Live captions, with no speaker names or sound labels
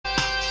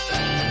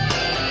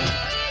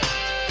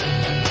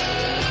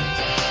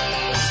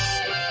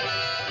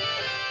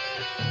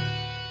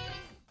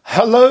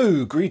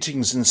Hello,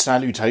 greetings and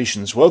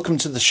salutations. Welcome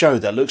to the show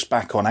that looks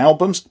back on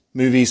albums,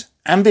 movies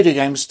and video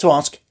games to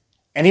ask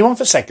anyone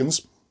for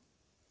seconds.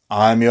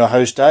 I'm your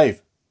host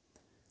Dave.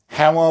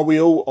 How are we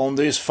all on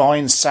this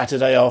fine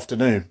Saturday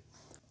afternoon?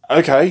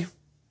 Okay,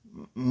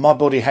 my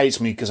body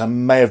hates me because I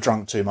may have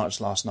drunk too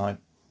much last night.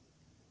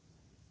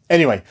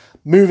 Anyway,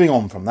 moving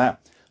on from that.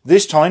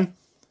 This time,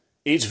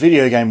 it's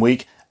video game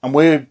week and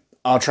we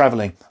are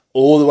travelling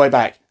all the way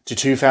back to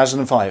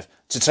 2005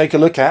 to take a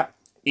look at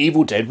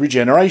Evil Dead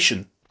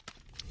Regeneration.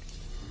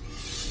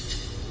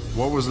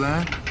 What was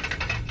that?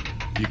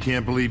 You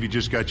can't believe you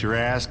just got your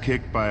ass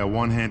kicked by a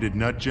one-handed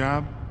nut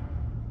job?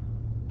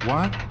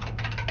 What?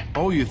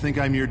 Oh, you think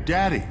I'm your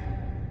daddy?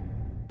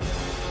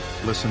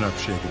 Listen up,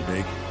 Shake and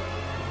Bake.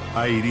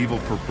 I eat evil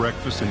for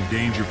breakfast and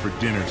danger for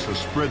dinner, so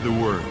spread the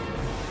word.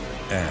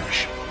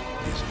 Ash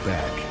is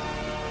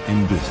back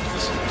in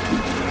business.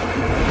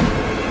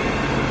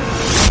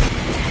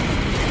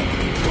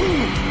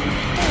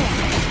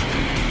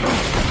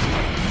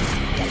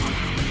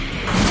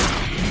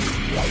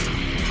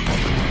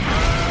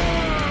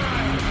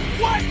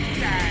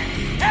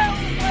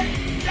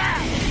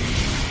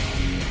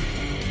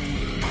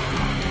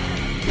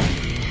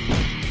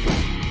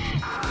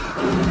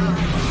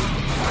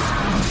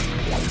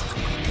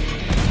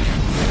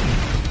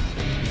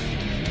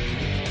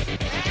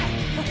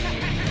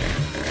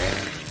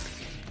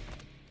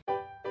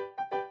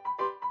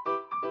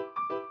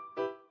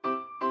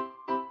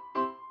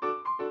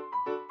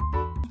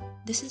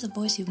 This is a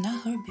voice you've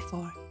not heard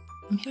before.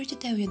 I'm here to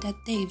tell you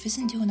that Dave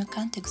isn't doing a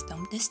context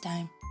dump this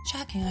time.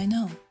 Shocking, I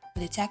know,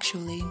 but it's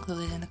actually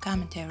included in the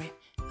commentary.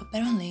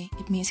 Apparently,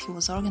 it means he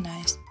was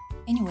organized.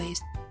 Anyways,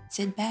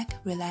 sit back,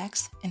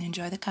 relax, and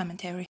enjoy the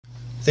commentary.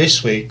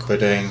 This week we're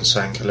doing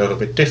something a little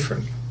bit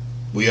different.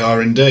 We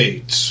are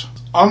indeed.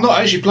 I'm not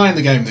actually playing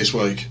the game this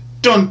week.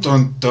 Dun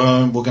dun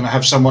dun. We're going to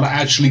have someone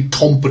actually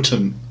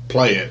competent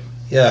play it.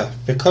 Yeah,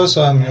 because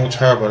you're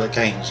terrible at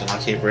games and I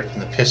keep ripping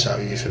the piss out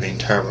of you for being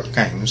terrible at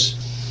games,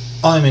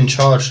 I'm in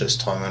charge this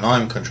time and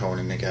I'm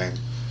controlling the game.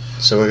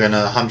 So we're going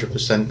to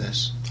 100%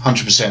 this.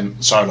 100%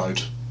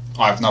 soloed.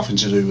 I have nothing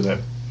to do with it.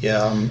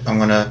 Yeah, I'm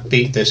going to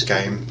beat this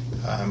game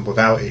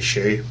without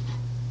issue.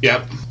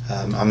 Yep.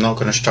 I'm not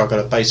going to struggle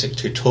at basic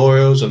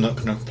tutorials. I'm not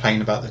going to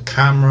complain about the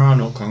camera. I'm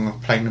not going to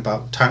complain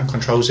about tank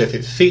controls if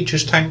it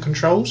features tank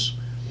controls.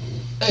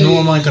 Nor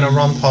am I going to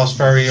run past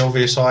very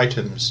obvious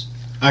items.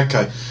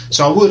 Okay,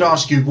 so I would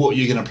ask you what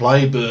you're going to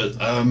play, but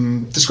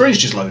the screen's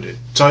just loaded.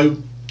 So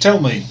tell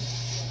me.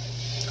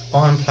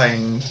 I'm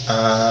playing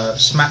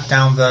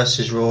SmackDown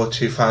vs Raw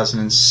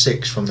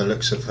 2006 from the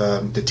looks of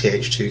the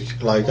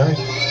TH2 logo.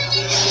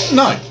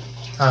 No.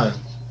 Oh.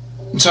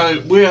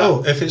 So we're...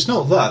 Oh, if it's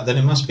not that, then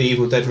it must be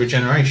Evil Dead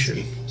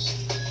Regeneration.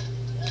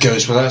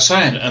 Goes without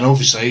saying, and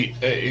obviously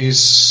it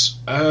is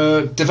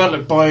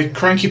developed by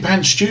Cranky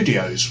Pants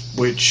Studios,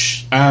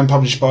 which and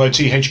published by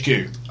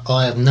THQ.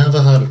 I have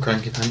never heard of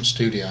Cranky Pants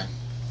Studio.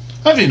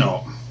 Have you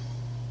not?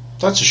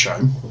 That's a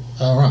shame.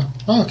 Oh, right.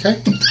 Oh,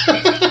 okay.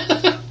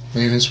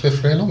 Moving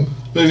swiftly along.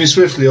 Moving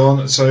swiftly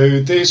on, so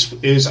this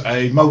is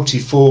a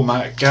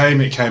multi-format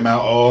game. It came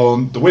out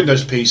on the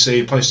Windows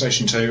PC,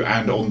 PlayStation 2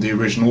 and on the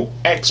original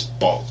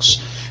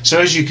Xbox. So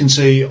as you can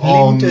see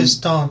on... Linda's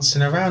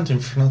dancing around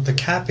in front of the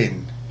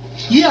cabin.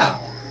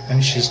 Yeah.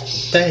 And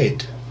she's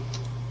dead.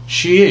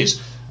 She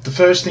is. The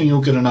first thing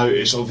you're going to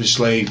notice,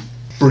 obviously,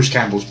 Bruce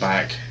Campbell's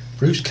back.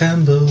 Bruce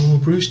Campbell.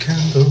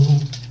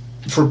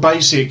 For a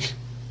basic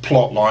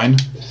plot line,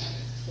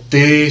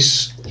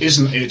 this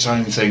isn't its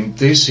own thing.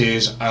 This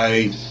is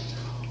a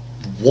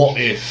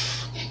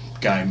what-if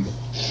game.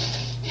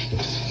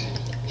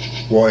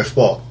 What if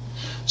what?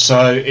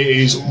 So it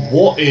is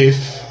what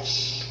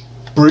if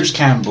Bruce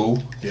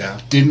Campbell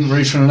didn't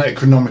reach for an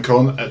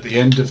Necronomicon at the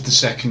end of the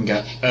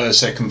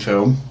second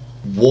film?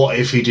 What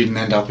if he didn't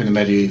end up in the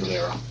medieval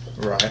era?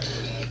 Right.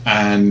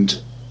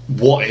 And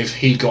what if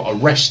he got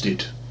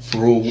arrested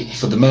for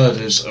the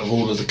murders of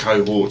all of the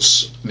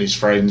cohorts and his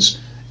friends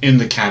in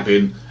the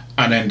cabin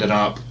and ended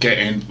up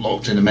getting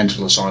locked in a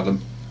mental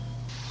asylum?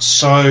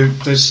 So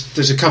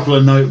there's a couple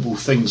of notable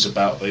things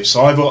about this.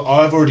 I've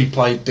already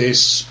played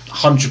this,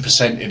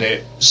 100% in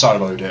it,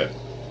 soloed it.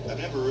 I've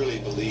never really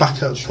believed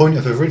back at the point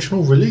of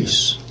original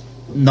release.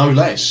 No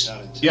less.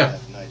 Yeah.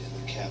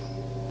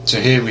 So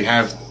here we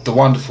have the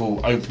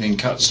wonderful opening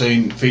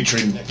cutscene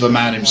featuring the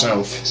man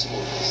himself,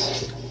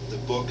 the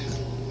Book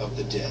of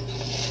the Dead.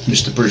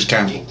 Mr. Bruce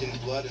Campbell.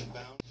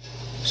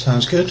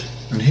 Sounds good.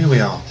 And here we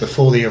are,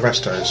 before the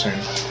arrest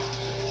soon.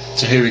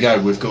 So here we go,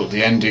 we've got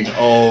the ending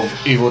of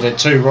Evil Dead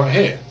 2 right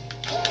here.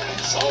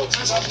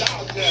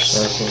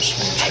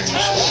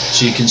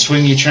 So you can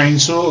swing your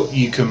chainsaw,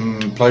 you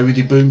can play with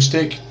your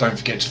boomstick, don't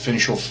forget to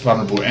finish off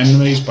vulnerable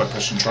enemies by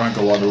pressing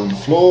triangle while they're on the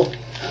floor,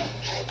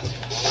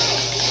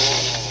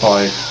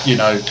 by,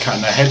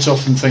 cutting their heads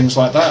off and things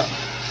like that.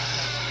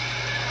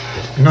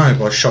 No,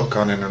 by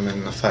shotgunning them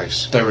in the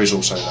face. There is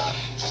also that.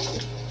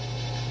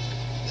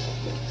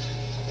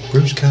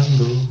 Bruce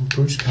Campbell,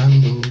 Bruce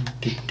Campbell,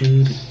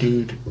 do.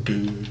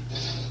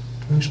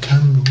 Bruce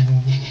Campbell.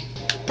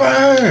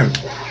 Boom!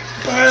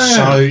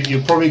 So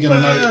you're probably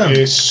going to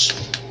notice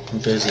I'm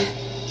busy.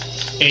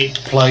 it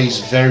plays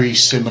very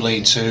similarly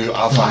to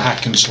other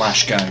hack and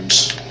slash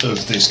games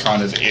of this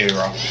kind of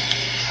era.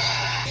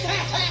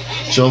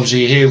 So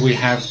obviously here we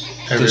have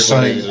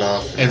everybody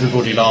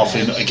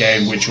laughing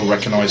again, which you'll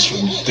recognise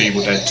from the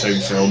Evil Dead 2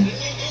 film.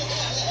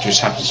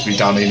 Just happens to be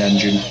done in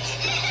engine.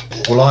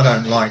 Well, I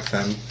don't like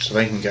them, so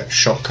they can get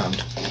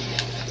shotgunned.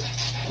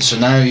 So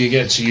now you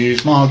get to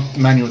use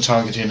manual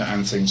targeting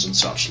and things and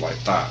such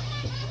like that.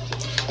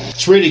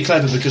 It's really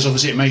clever because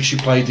obviously it makes you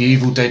play the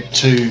Evil Dead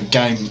 2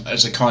 game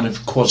as a kind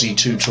of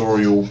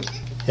quasi-tutorial.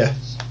 Yeah.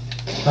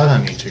 I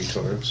don't need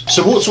tutorials.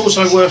 So what's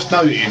also worth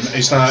noting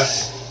is that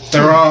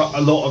there are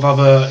a lot of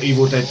other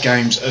Evil Dead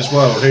games as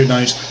well. Who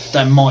knows,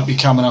 that might be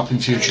coming up in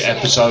future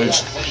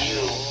episodes.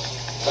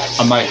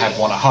 I may have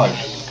one at home.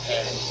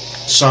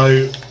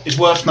 So it's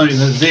worth noting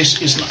that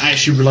this isn't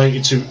actually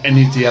related to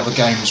any of the other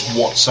games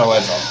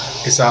whatsoever.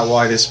 Is that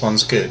why this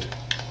one's good?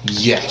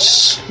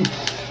 Yes.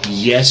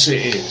 Yes,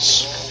 it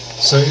is.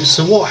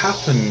 So what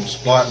happened?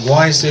 Like,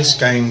 why is this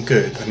game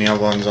good and the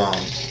other ones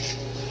aren't?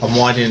 And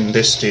why didn't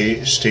this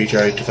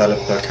studio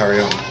developer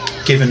carry on?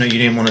 Given that you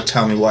didn't want to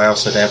tell me what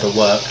else they'd ever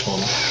worked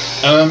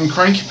on.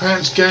 Cranky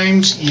Pants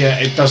Games, yeah,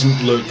 it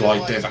doesn't look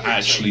like they've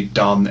actually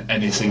done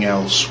anything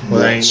else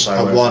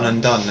whatsoever. They a one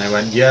and done. They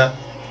went, yeah,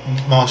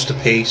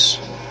 masterpiece,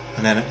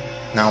 and then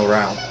now we're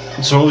out.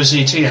 So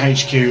obviously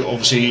THQ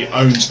obviously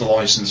owns the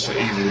license for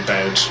Evil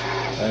Dead.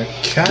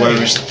 Okay.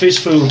 Whereas the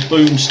Fistful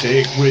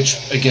Boomstick,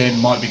 which again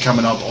might be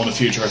coming up on a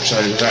future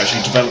episode, was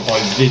actually developed by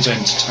Vid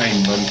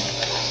Entertainment.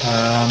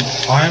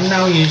 I am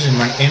now using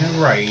my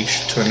inner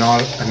rage to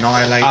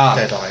annihilate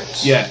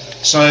Deadites. Yeah,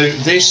 so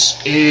this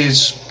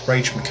is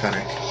Rage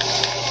mechanic.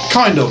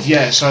 kind of,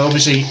 yeah. So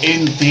obviously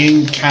in the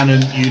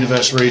in-canon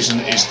universe reason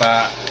is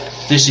that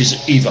this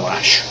is Evil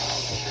Ash.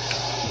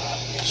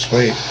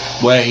 Sweet.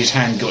 Where his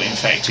hand got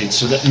infected.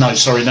 So that no,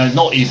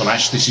 not Evil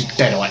Ash, this is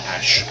Deadite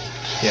Ash.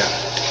 Yeah.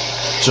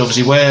 So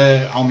obviously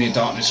where Army of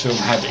Darkness film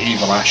had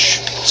Evil Ash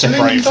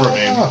separated from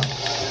him.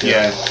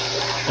 Yeah.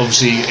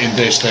 Obviously in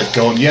this they've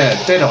gone, yeah,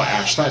 Deadite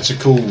Ash, that's a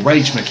cool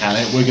rage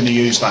mechanic, we're going to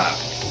use that.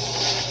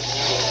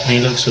 And he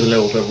looks a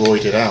little bit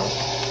roided out.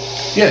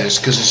 Yeah, it's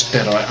because it's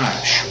Deadite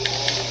Ash.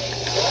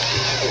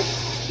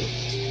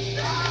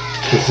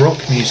 With rock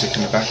music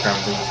in the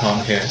background that you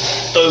can't hear.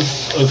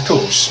 Of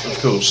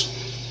course.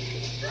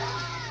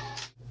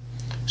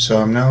 So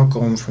I'm now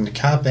gone from the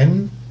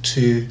cabin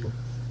to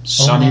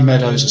Sunny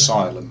Meadows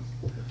Asylum.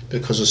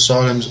 Because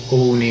asylums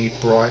all need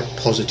bright,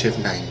 positive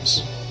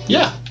names.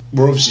 Yeah.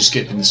 We're obviously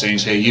skipping the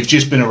scenes here. You've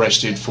just been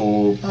arrested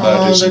for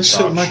murders and they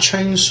such. took my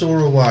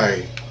chainsaw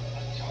away.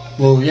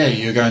 Well, yeah,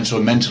 you're going to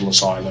a mental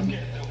asylum.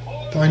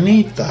 But I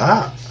need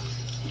that.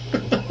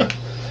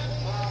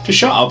 Just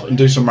shut up and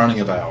do some running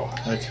about.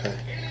 Okay.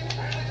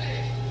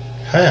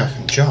 Hey, I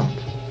can jump.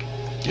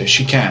 Yes,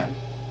 you can.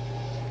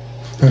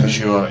 Because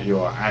you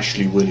are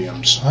Ashley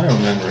Williams. I don't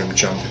remember him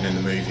jumping in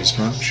the movies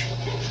much.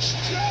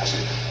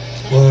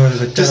 Well,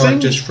 the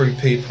Deadite just threw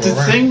people around.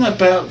 The thing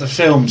about the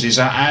films is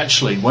that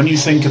actually, when you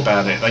think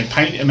about it, they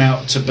paint him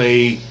out to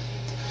be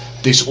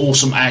this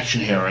awesome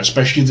action hero,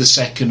 especially the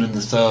second and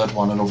the third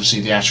one, and obviously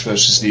the Ash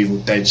vs. the Evil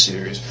Dead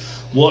series.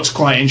 What's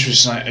quite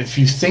interesting, if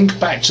you think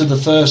back to the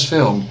first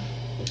film,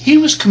 he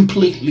was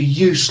completely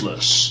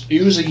useless.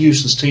 He was a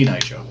useless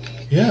teenager.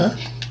 Yeah.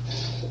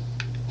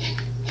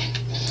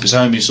 It's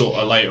only sort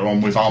of later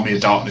on with Army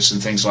of Darkness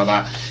and things like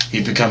that,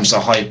 he becomes the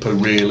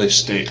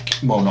hyper-realistic...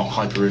 Well, not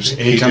hyper-realistic.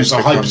 He becomes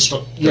Bruce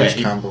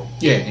Campbell.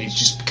 Yeah, he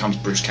just becomes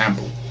Bruce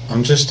Campbell.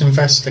 I'm just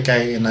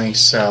investigating a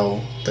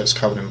cell that's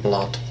covered in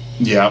blood.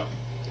 Yeah.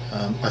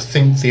 I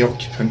think the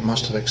occupant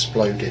must have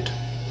exploded.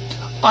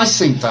 I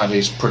think that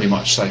is pretty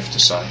much safe to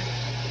say.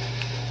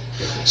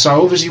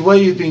 So, obviously, where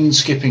you've been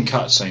skipping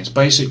cutscenes,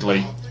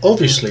 basically...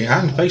 Obviously,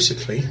 and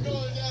basically...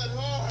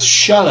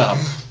 Shut up!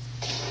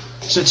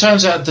 So it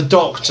turns out the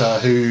doctor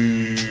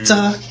who...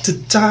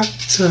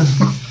 Doctor,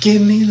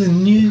 give me the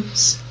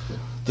news.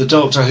 The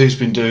doctor who's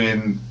been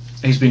doing...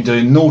 He's been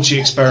doing naughty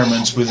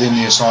experiments within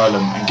the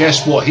asylum, and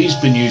guess what he's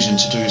been using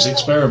to do his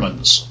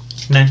experiments?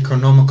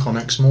 Necronomicon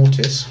Ex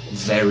Mortis.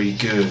 Very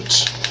good.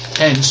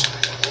 Hence,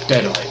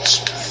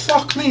 Deadites.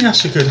 Fuck me,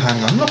 that's a good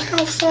handgun. Look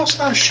how fast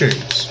that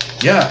shoots.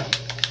 Yeah.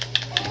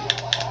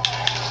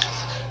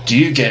 Do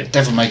you get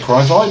Devil May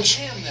Cry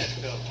vibes?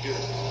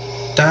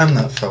 Damn,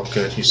 that felt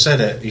good. You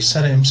said it. He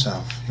said it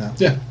himself.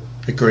 Yeah.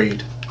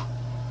 Agreed.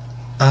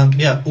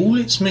 Yeah, all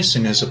it's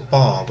missing is a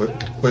bar, but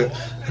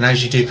and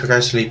as you do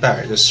progressively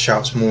better, it just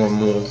shouts more and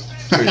more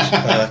Bruce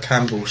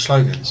Campbell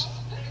slogans.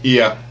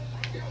 Yeah.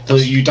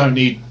 But you don't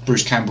need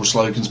Bruce Campbell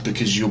slogans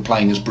because you're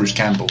playing as Bruce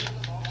Campbell.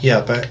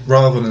 Yeah, but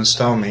rather than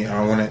Stalemate,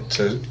 I want it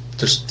to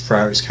just throw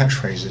out his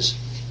catchphrases.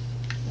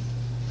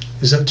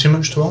 Is that too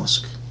much to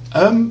ask?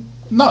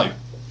 No.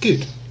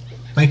 Good.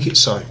 Make it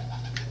so.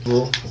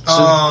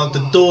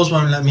 The doors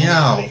won't let me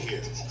out.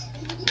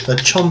 They're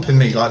chomping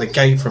me like the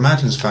gate from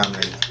Addams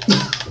Family.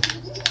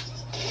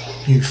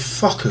 You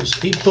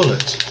fuckers, eat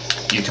bullets.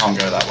 You can't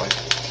go that way.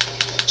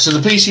 So the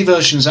PC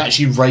version is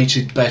actually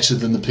rated better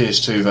than the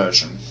PS2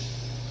 version.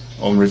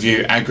 on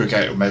review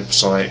aggregator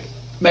website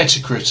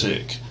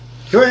Metacritic.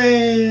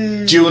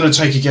 Hooray! Do you want to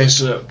take a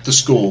guess at the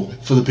score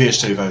for the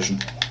PS2 version?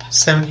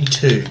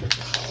 72.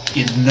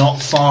 You're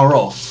not far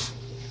off.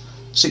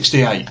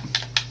 68.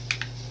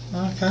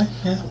 Okay,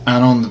 yeah.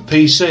 And on the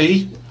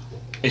PC,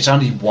 it's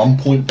only 1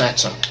 point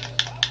better,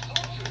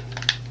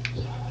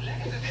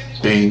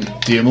 being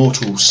the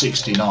immortal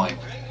 69.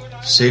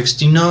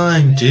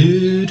 69,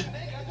 dude.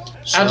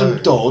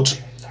 Adam Dodd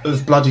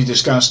of Bloody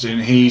Disgusting,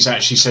 he's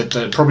actually said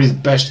that probably the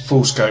best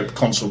full scope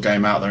console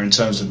game out there in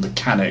terms of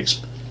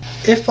mechanics.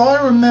 If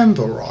I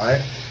remember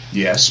right,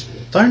 Yes.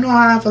 don't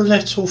I have a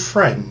little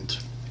friend?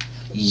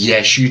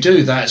 Yes, you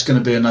do. That's going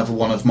to be another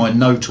one of my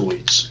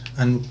notoids.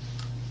 And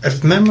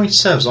if memory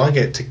serves, I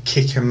get to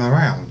kick him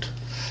around.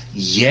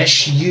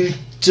 Yes, you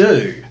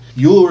do.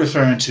 You're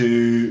referring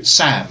to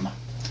Sam.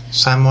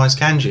 Samwise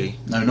Gamgee.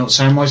 No, not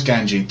Samwise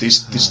Gamgee.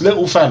 This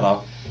little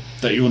fella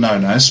that you're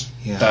known as,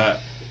 Yeah.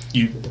 that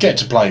you get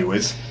to play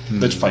with.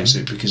 Let's face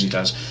it, because he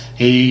does.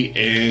 He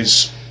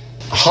is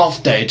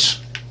half dead,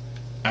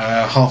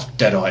 half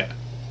deadite.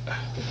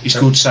 He's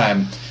called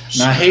Sam.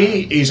 Now,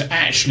 he is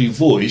actually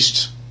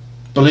voiced,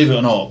 believe it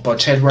or not, by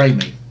Ted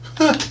Raimi.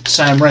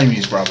 Sam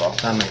Raimi's brother.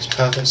 That makes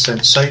perfect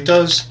sense. So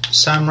does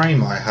Sam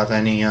Raimi have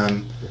any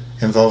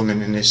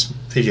involvement in this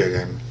video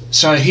game?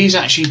 So he's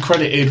actually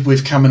credited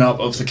with coming up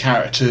of the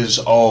characters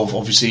of,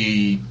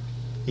 obviously,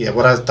 Yeah,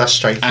 well, that's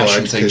straightforward.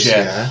 action things, 'cause,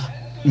 yeah.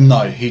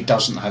 No, he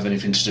doesn't have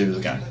anything to do with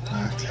the game.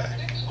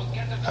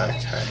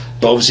 Okay.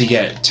 But obviously,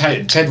 yeah,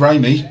 Ted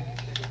Raimi,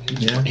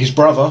 Yeah. his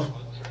brother,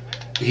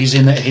 he's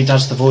in it. He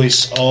does the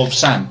voice of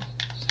Sam,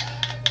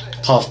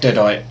 half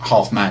deadite,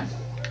 half man.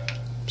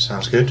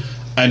 Sounds good.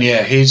 And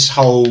yeah, his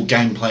whole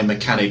gameplay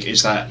mechanic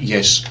is that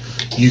yes,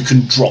 you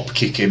can drop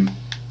kick him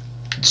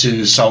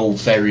to solve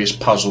various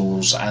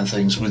puzzles and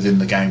things within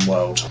the game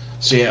world.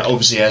 So yeah,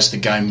 obviously as the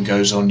game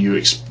goes on, you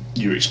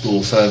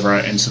explore further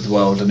out into the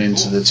world and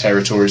into the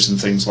territories and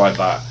things like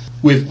that.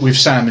 With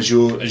Sam as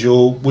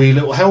your wee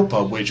little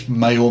helper, which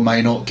may or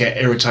may not get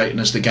irritating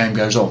as the game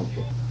goes on.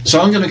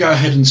 So I'm going to go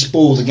ahead and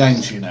spoil the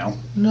game for you now.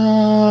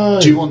 No.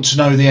 Do you want to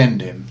know the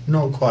ending?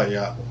 Not quite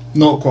yet.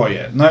 Not quite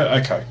yet. No.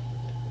 Okay.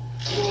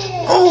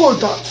 Oh,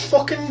 that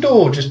fucking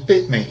door just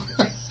bit me.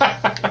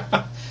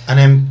 And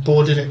then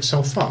boarded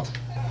itself up.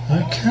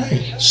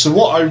 Okay. So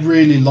what I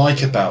really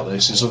like about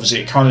this is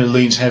obviously it kind of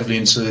leans heavily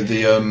into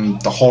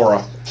the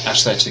horror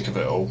aesthetic of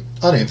it all.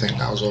 I didn't think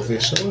that was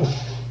obvious at all.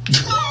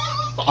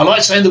 I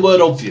like saying the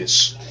word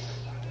obvious.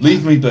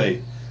 Leave me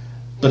be.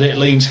 But it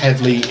leans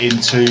heavily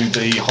into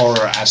the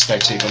horror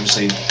aesthetic,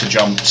 obviously the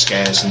jump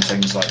scares and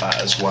things like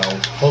that as well.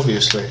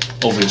 Obviously.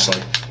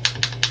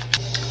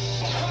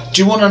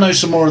 Do you want to know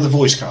some more of the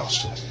voice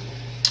cast?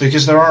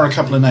 Because there are a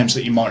couple of names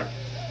that you might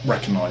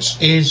recognise.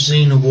 Is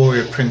Xena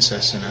Warrior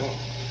Princess in it?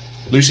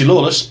 Lucy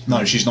Lawless?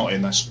 No, she's not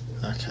in this.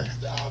 Okay.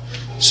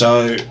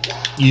 So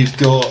you've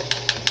got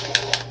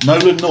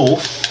Nolan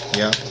North.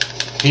 Yeah.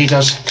 He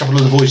does a couple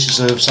of the voices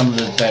of some of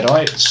the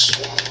Deadites.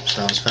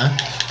 Sounds fair.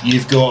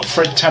 You've got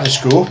Fred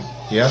Tatasciore.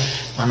 Yeah.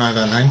 I know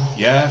that name.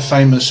 Yeah,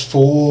 famous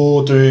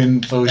for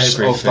doing the voice of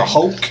the Everything.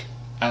 Hulk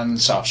and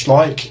such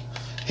like.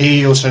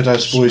 He also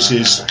does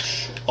voices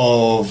Smash.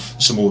 of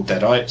some more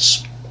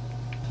Deadites.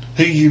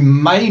 Who you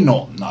may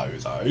not know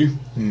though,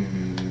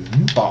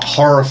 but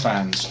horror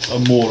fans are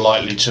more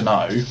likely to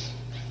know,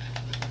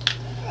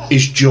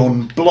 is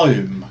John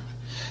Bloom.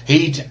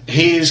 He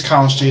is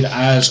casted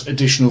as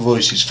additional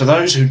voices. For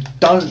those who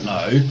don't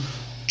know,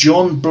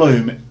 John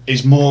Bloom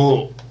is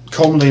more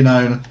commonly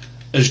known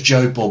as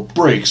Joe Bob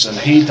Briggs, and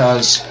he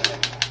does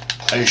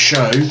a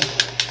show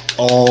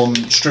on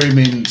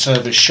streaming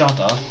service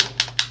Shudder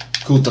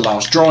called The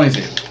Last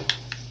Drive-In.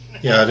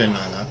 Yeah, I didn't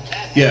know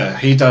that. Yeah,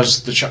 he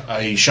does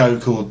a show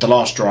called The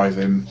Last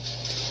Drive-In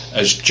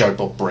as Joe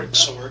Bob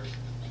Briggs.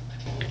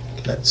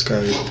 Let's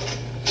go.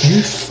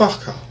 You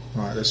fucker.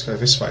 Right, let's go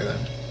this way then.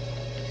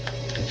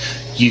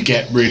 You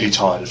get really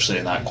tired of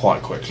seeing that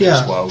quite quickly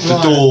Yeah, as well. The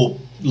right. door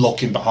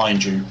locking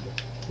behind you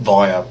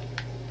via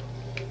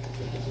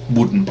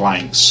wooden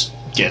planks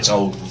gets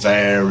old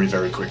very,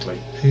 very quickly.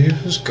 Who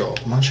has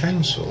got my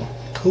chainsaw?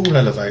 Cool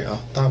elevator.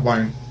 That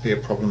won't be a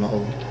problem at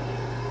all.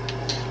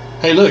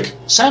 Hey look,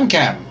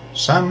 Samcam!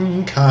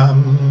 Sam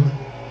Cam.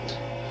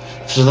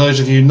 For those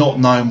of you not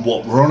knowing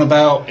what we're on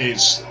about,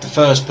 it's the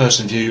first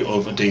person view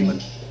of a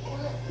demon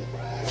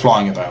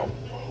flying about.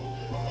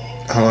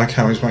 I like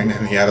how he's waiting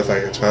in the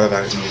elevator to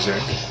elevate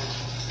music,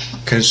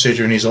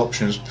 considering his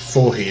options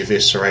before he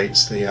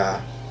eviscerates the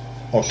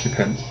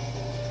occupant.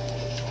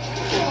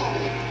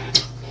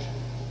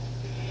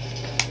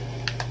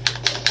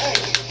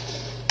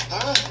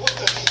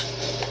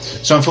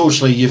 So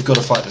unfortunately you've got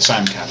to fight the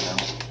Samcam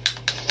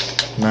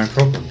now. No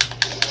problem.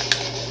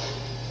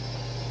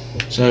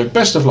 So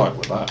best of luck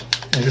with that.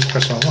 Yeah, just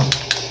press R1.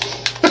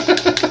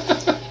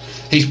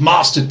 He's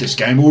mastered this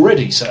game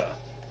already, sir.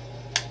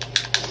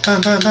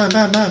 Bam, bam, bam,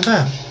 bam, bam,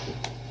 bam.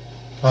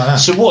 Like that.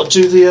 So what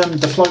do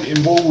the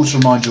floating walls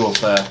remind you of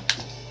there?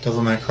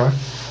 Devil May Cry.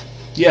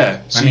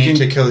 Yeah. So I need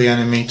to kill the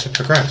enemy to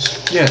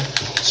progress. Yeah.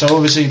 So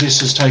obviously this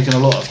has taken a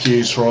lot of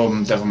cues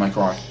from Devil May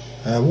Cry.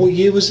 What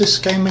year was this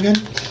game again?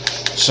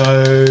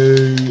 So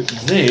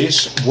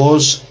this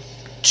was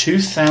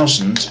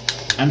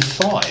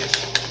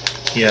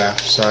 2005. Yeah,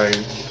 so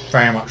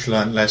very much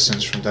learnt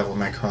lessons from Devil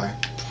May Cry.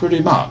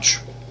 Pretty much.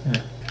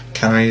 Yeah.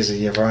 Can I use a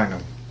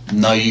urinal?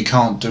 No, you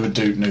can't do a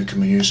Duke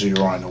Nukem and use a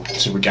urinal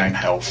to regain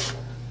health.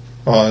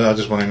 Well, I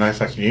just want to know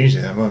if I can use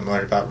it. I wasn't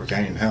worried about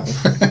regaining health.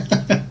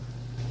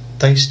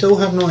 They still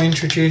have not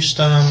introduced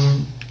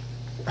Sam,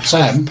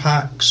 health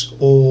packs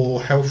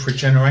or health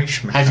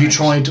regeneration mechanics. have you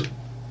tried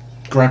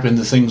grabbing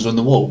the things on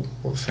the wall?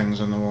 What things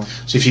on the wall?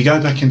 So if you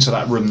go back into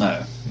that room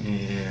there,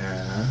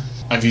 Yeah.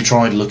 have you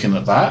tried looking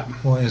at that?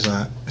 What is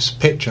that? It's a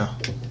picture.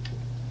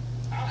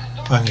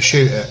 I can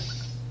shoot it.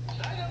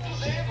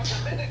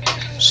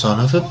 Son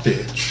of a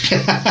bitch.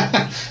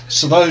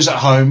 So those at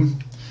home,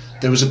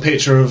 there was a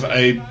picture of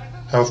a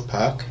Health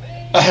pack.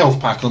 health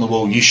pack on the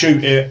wall. You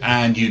shoot it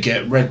and you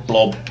get red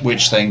blob,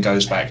 which then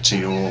goes back to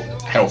your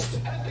health.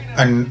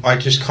 And I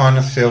just kind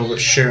of feel that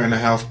shooting a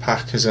health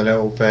pack is a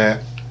little bit...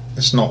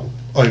 It's not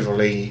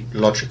overly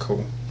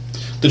logical.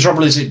 The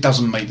trouble is, it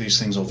doesn't make these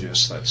things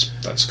obvious.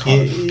 That's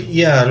kind of...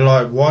 Yeah,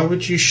 like, why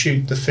would you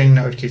shoot the thing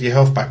that would give you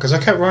health back? Because I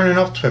kept running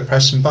up to it,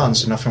 pressing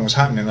buttons, and nothing was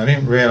happening. I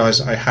didn't realise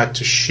I had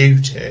to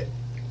shoot it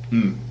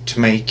to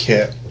make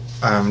it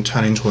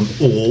turn into an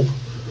orb.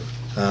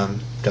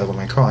 Devil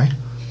May Cry.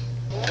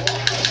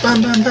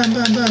 Bam, bam, bam,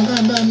 bam, bam,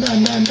 bam, bam,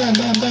 bam, bam, bam, bam,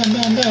 bam,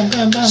 bam, bam,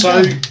 bam, bam.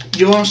 So,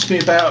 you asked me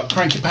about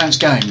Cranky Pants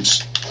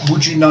games.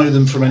 Would you know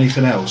them from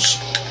anything else?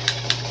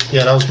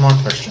 Yeah, that was my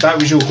question. That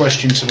was your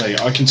question to me.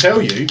 I can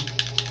tell you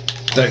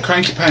that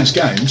Cranky Pants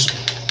Games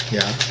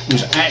Yeah.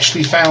 was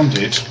actually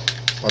founded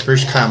By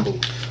Bruce Campbell.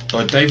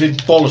 by David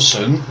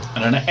Bollison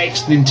and an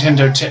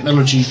ex-Nintendo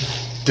Technology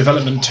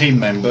development team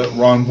member,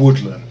 Ryan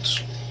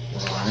Woodland.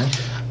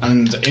 Right.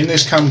 And in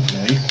this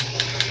company,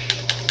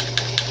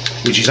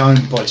 which is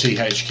owned by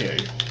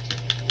THQ,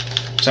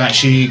 it's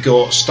actually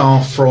got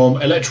staff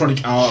from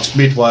Electronic Arts,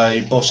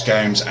 Midway, Boss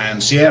Games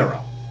and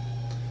Sierra.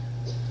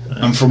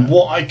 And from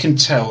what I can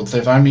tell,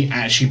 they've only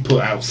actually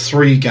put out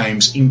 3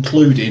 games,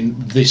 including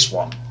this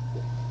one.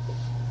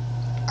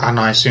 And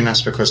I assume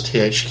that's because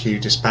THQ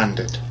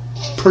disbanded.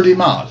 Pretty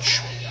much.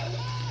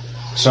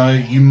 So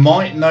you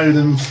might know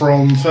them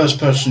from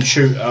first-person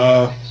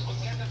shooter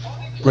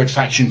Red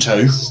Faction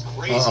 2.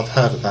 I've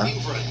heard of that.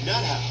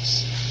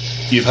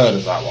 You've heard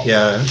of that one?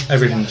 Yeah,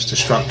 everything was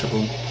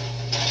destructible.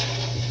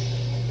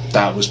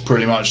 That was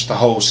pretty much the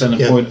whole selling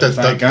Yeah, point of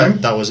that game.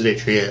 that was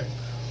literally it.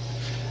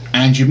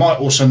 And you might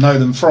also know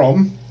them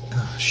from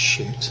Oh,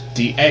 shit.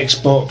 the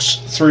Xbox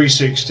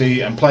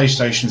 360 and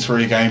PlayStation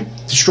 3 game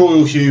Destroy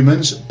All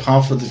Humans,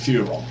 Path of the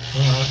Furon.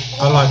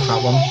 I like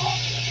that one.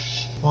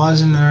 Why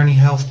isn't there any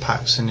health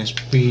packs in this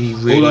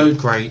really Although-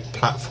 great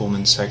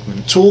platforming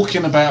segment?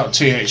 Talking about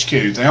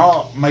THQ, they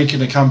are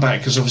making a comeback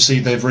because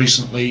obviously they've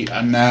recently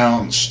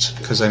announced,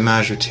 Because they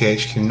merged with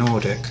THQ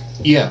Nordic.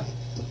 yeah,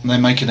 they're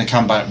making a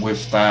comeback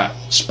with that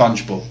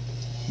SpongeBob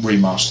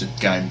remastered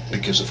game,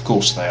 because of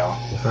course they are.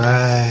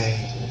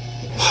 Hooray.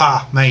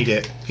 Ha! Made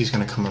it. He's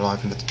going to come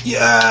alive in the...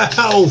 Yeah!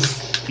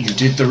 Health! You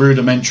did the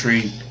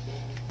rudimentary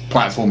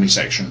platforming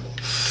section.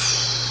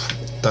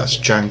 That's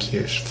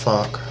janky as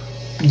fuck.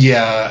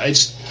 Yeah,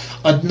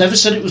 I'd never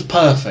said it was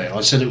perfect.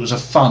 I said it was a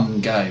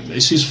fun game.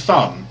 This is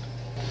fun.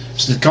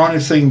 It's the kind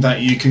of thing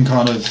that you can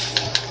kind of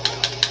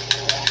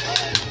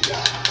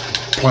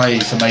play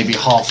for maybe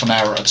half an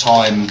hour at a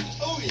time,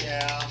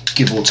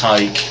 give or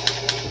take.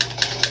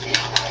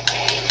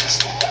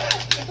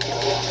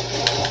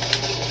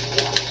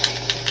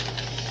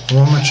 I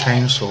want my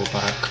chainsaw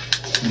back.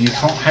 You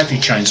can't have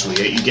your chainsaw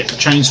yet. You get the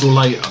chainsaw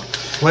later.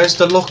 Where's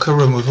the locker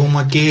room with all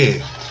my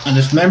gear? And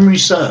if memory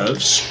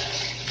serves,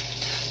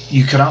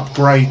 you can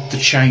upgrade the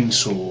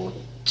chainsaw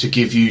to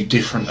give you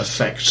different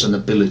effects and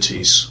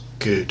abilities.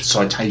 Good.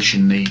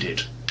 Citation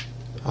needed.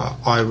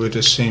 I would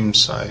assume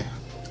so.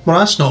 Well,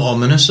 that's not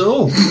ominous at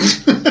all.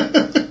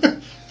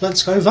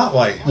 Let's go that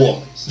way.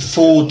 What?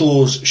 4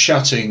 doors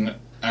shutting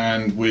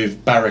and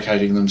with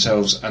barricading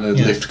themselves and a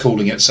Yeah. lift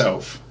cooling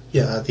itself.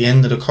 Yeah, at the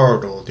end of the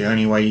corridor, the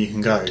only way you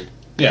can go.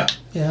 Yeah.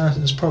 Yeah,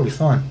 that's probably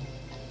fine.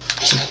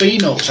 So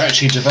Beanox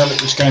actually developed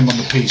this game on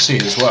the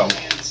PC as well.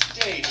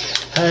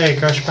 Hey,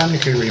 Crash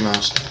Bandicoot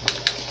remaster.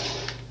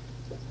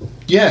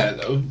 Yeah,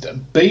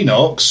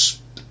 Beanox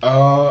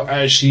are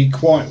actually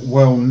quite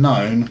well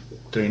known.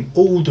 Doing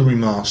all the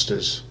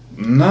remasters.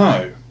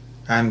 No.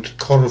 And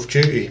Call of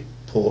Duty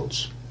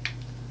ports.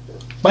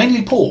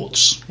 Mainly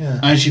ports. Yeah.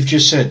 As you've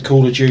just said,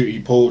 Call of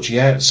Duty ports,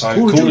 yeah. So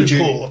Call of Duty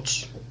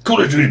ports.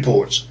 Call of Duty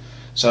ports.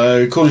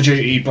 So Call of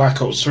Duty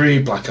Black Ops 3,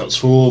 Black Ops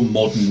 4,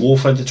 Modern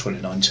Warfare, the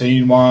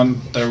 2019 one,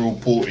 they're all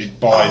ported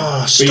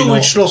by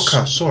Storage Beanox.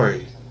 locker,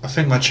 sorry. I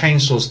think my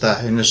chainsaw's there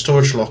in the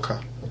storage locker.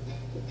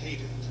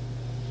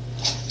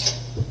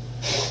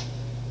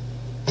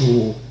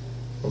 Ooh.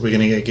 Are we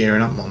going to get a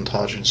gearing up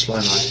montage in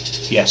slow-mo?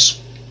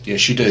 Yes.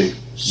 Yes, you do.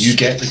 You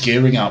get the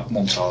gearing up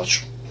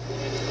montage,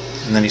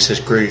 And then he says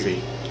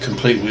groovy.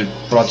 complete with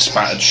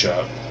blood-spattered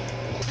shirt.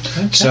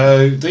 Okay.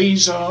 So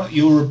these are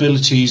your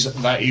abilities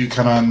that you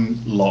can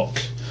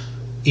unlock.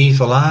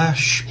 Evil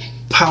Ash,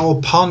 Power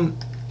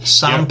Punt,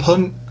 Sand Yep.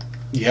 Punt,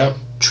 Yep.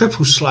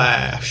 Triple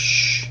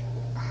Slash.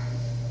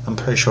 I'm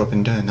pretty sure I've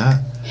been doing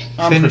that.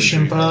 I'm pretty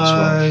Finishing sure you have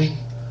as Blow,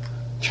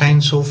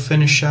 Chainsaw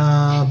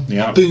Finisher,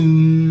 Yep.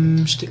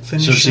 Boom Stick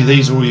Finisher. So see,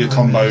 these are all your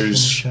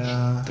combos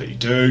Finisher. that you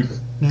do.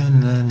 Na,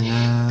 na,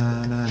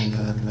 na, na,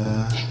 na,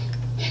 na.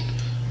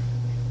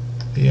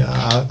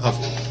 Yeah,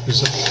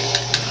 there's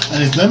a,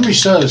 And if memory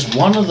serves,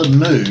 one of the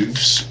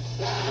moves,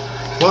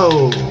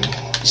 whoa.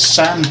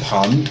 Sam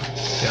Punt,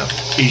 Yeah.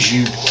 is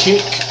you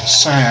kick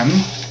Sam,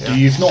 who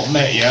you've not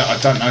met yet. I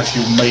don't know if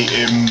you'll meet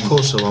him Of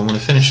course, I want to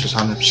finish this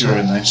 100%.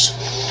 during this.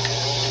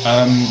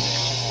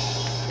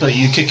 But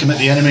you kick him at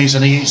the enemies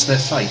and he eats their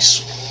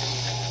face.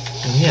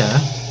 Yeah.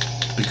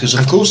 Because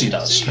of course he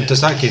does. And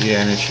does that give you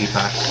energy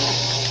back?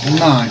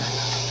 No.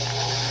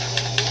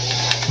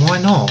 Why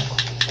not?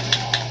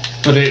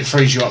 But it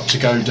frees you up to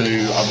go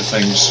do other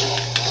things,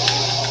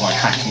 like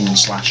hacking and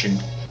slashing.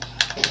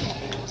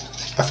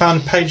 I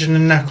found a page in the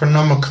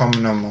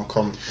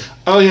Necronomicon.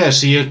 Oh yeah,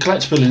 so your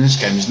collectible in this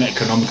game is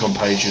Necronomicon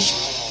pages.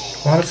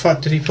 Why the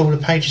fuck did he pull the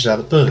pages out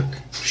of the book?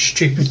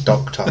 Stupid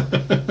doctor.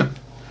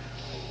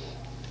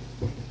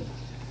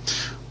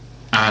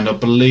 And I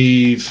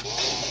believe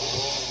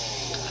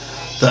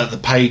that the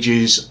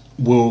pages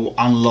will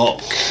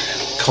unlock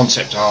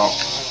concept art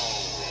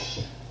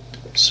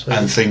Sweet.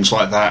 and things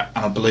like that,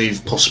 and I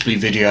believe possibly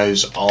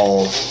videos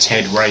of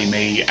Ted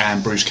Raimi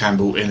and Bruce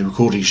Campbell in the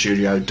recording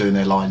studio doing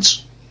their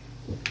lines.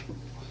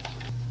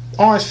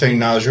 I think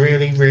that was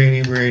really,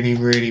 really, really,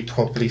 really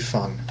properly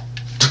fun.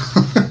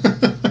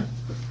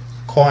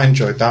 Quite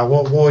enjoyed that.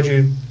 What would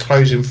your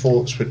closing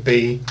thoughts would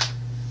be?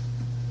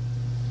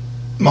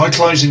 My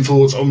closing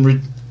thoughts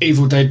on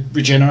Evil Dead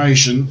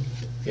Regeneration: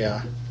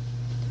 Yeah.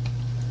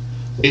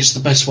 it's the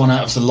best one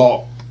out of the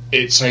lot.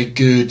 It's a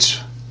good...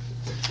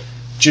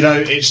 Do you know,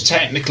 it's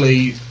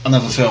technically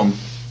another film.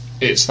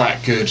 It's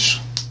that good.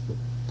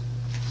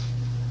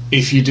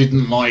 If you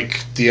didn't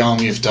like The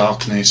Army of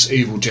Darkness,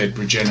 Evil Dead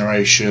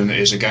Regeneration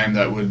is a game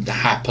that would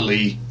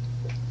happily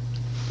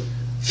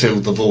fill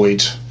the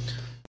void.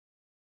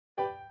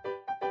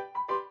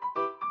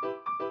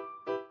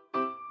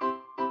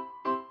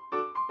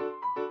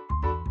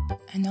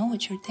 I know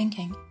what you're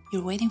thinking.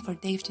 You're waiting for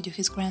Dave to do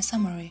his grand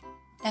summary.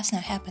 That's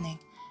not happening.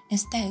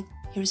 Instead,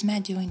 here's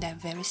Matt doing that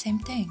very same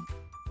thing.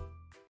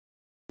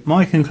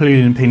 My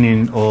concluding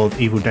opinion of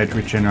Evil Dead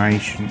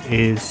Regeneration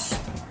is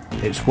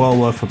it's well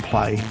worth a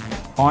play.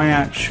 I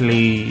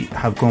actually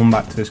have gone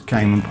back to this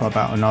game and put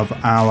about another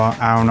hour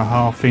and a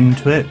half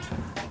into it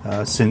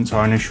since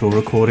our initial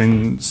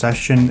recording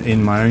session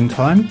in my own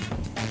time.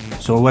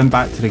 So I went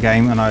back to the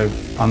game and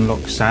I've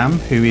unlocked Sam,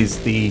 who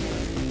is the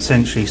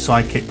essentially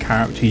psychic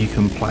character you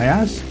can play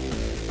as.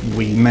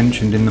 We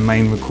mentioned in the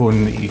main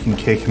recording that you can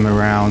kick him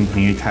around and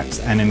he attacks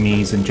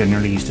enemies, and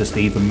generally he's just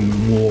even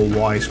more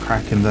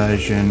wisecracking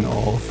version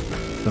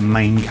of the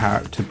main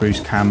character Bruce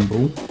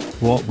Campbell.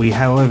 What we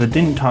however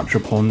didn't touch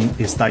upon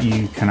is that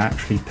you can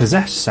actually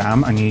possess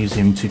Sam and use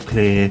him to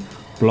clear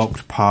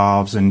blocked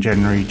paths and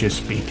generally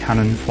just be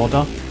cannon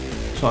fodder.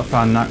 So I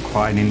found that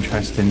quite an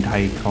interesting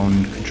take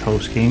on control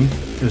scheme.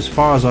 As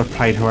far as I've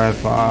played,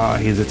 however,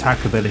 his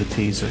attack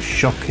abilities are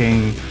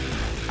shocking,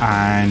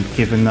 and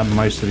given that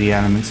most of the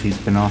elements he's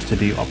been asked to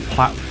do are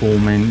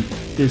platforming,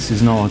 this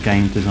is not a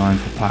game designed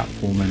for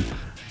platforming.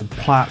 The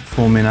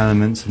platforming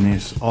elements in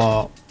this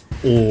are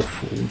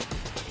awful.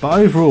 But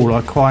overall,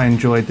 I quite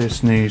enjoyed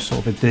this new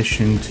sort of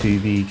addition to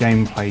the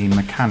gameplay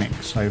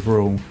mechanics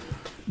overall,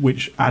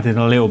 which added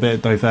a little bit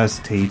of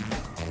diversity.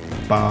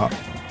 But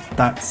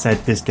that said,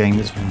 this game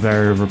is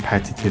very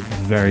repetitive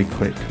very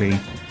quickly.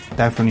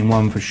 Definitely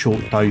one for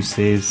short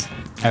doses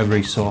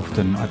every so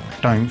often. I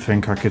don't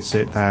think I could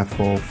sit there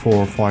for 4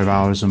 or 5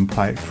 hours and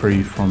play it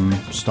through from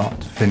start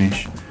to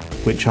finish,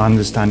 which I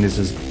understand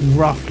is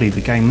roughly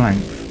the game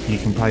length. You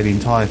can play the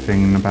entire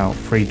thing in about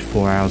 3 to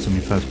 4 hours on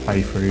your first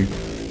playthrough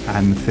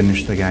and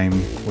finish the game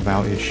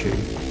without issue.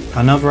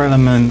 Another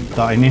element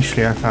that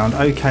initially I found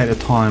okay at the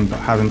time, but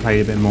having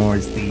played a bit more,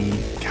 is the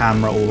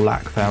camera or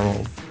lack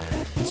thereof.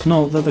 It's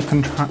not that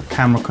the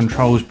camera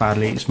controls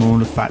badly, it's more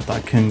the fact that I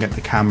couldn't get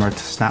the camera to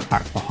snap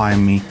back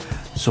behind me.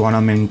 So when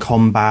I'm in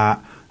combat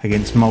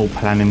against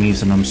multiple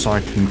enemies and I'm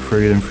cycling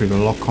through them through the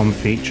lock-on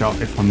feature,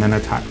 if I'm then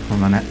attacked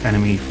from an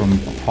enemy from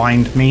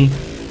behind me,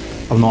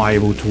 I'm not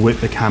able to whip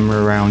the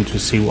camera around to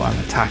see what I'm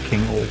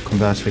attacking, or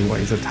conversely what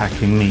is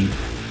attacking me.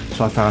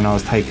 So I found I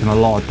was taking a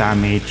lot of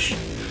damage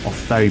off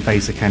very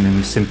basic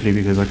enemies simply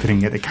because I couldn't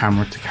get the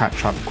camera to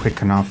catch up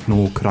quick enough,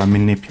 nor could I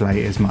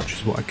manipulate as much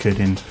as what I could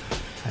in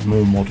a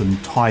more modern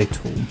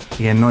title.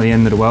 Again, not the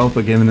end of the world,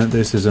 but given that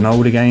this is an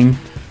older game,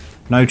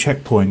 no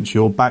checkpoints,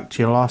 you're back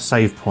to your last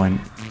save point.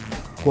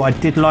 What I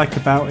did like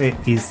about it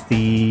is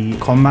the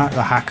combat,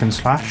 the hack and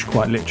slash,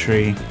 quite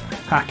literally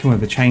hacking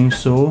with a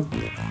chainsaw,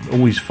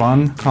 always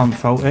fun, can't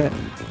fault it,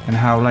 and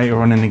how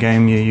later on in the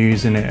game you're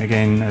using it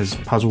again as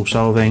puzzle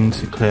solving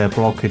to clear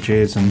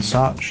blockages and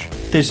such.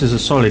 This is a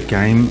solid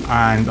game,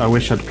 and I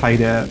wish I'd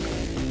played it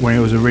when it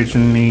was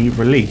originally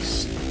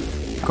released.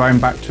 Going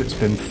back to it's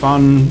been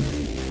fun,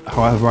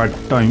 however I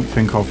don't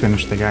think I'll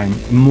finish the game.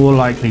 More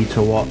likely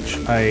to watch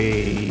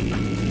a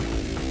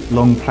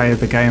long play of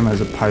the game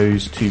as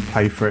opposed to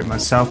play through it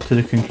myself to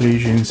the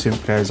conclusion,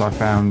 simply as I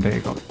found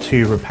it got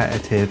too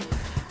repetitive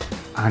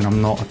and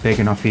I'm not a big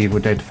enough Evil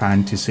Dead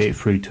fan to see it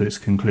through to its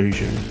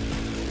conclusion.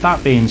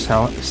 That being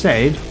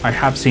said, I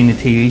have seen the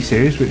TV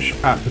series, which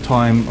at the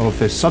time of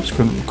this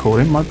subsequent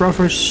recording my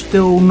brother has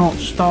still not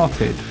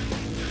started,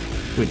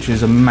 which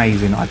is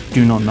amazing. I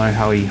do not know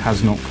how he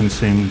has not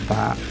consumed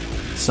that.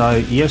 So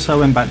yes, I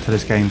went back to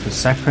this game for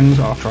seconds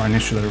after I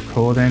initially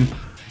recording.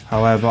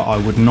 However, I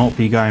would not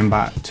be going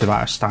back to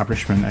that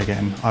establishment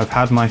again. I've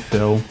had my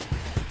fill.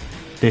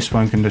 This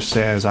one can just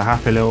sit as a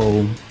happy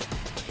little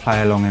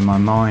play along in my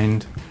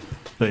mind.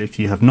 But if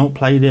you have not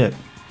played it,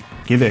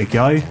 give it a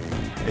go.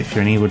 If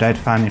you're an Evil Dead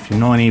fan, if you're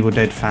not an Evil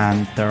Dead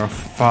fan, there are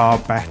far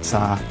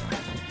better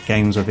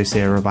games of this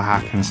era of a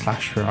hack and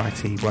slash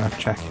variety worth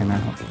checking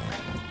out.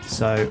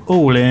 So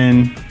all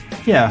in,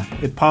 yeah,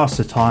 it passed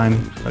the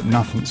time, but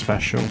nothing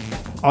special.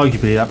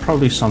 Arguably, that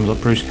probably sums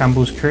up Bruce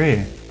Campbell's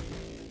career.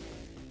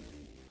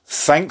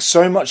 Thanks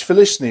so much for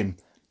listening.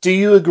 Do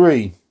you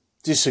agree?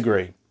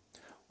 Disagree?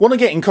 Want to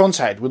get in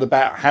contact with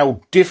about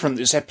how different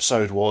this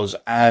episode was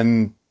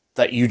and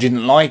that you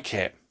didn't like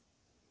it?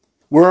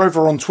 We're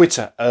over on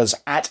Twitter as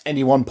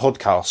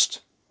 @AnyonePodcast.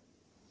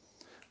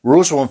 We're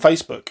also on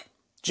Facebook.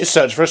 Just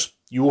search for us,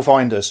 you will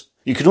find us.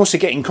 You can also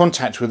get in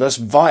contact with us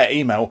via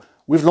email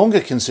with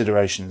longer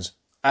considerations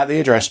at the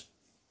address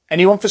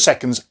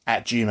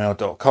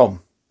anyoneforseconds@gmail.com.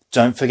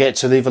 Don't forget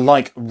to leave a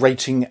like,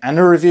 rating and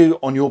a review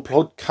on your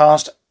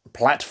podcast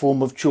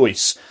platform of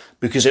choice,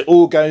 because it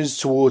all goes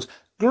towards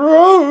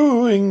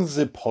growing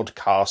the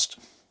podcast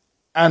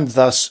and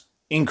thus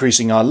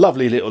increasing our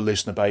lovely little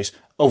listener base,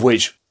 of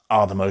which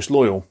are the most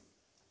loyal.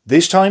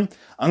 This time,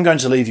 I'm going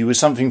to leave you with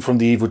something from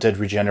the Evil Dead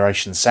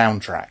Regeneration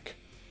soundtrack.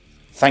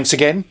 Thanks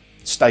again,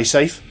 stay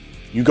safe,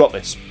 you got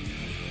this.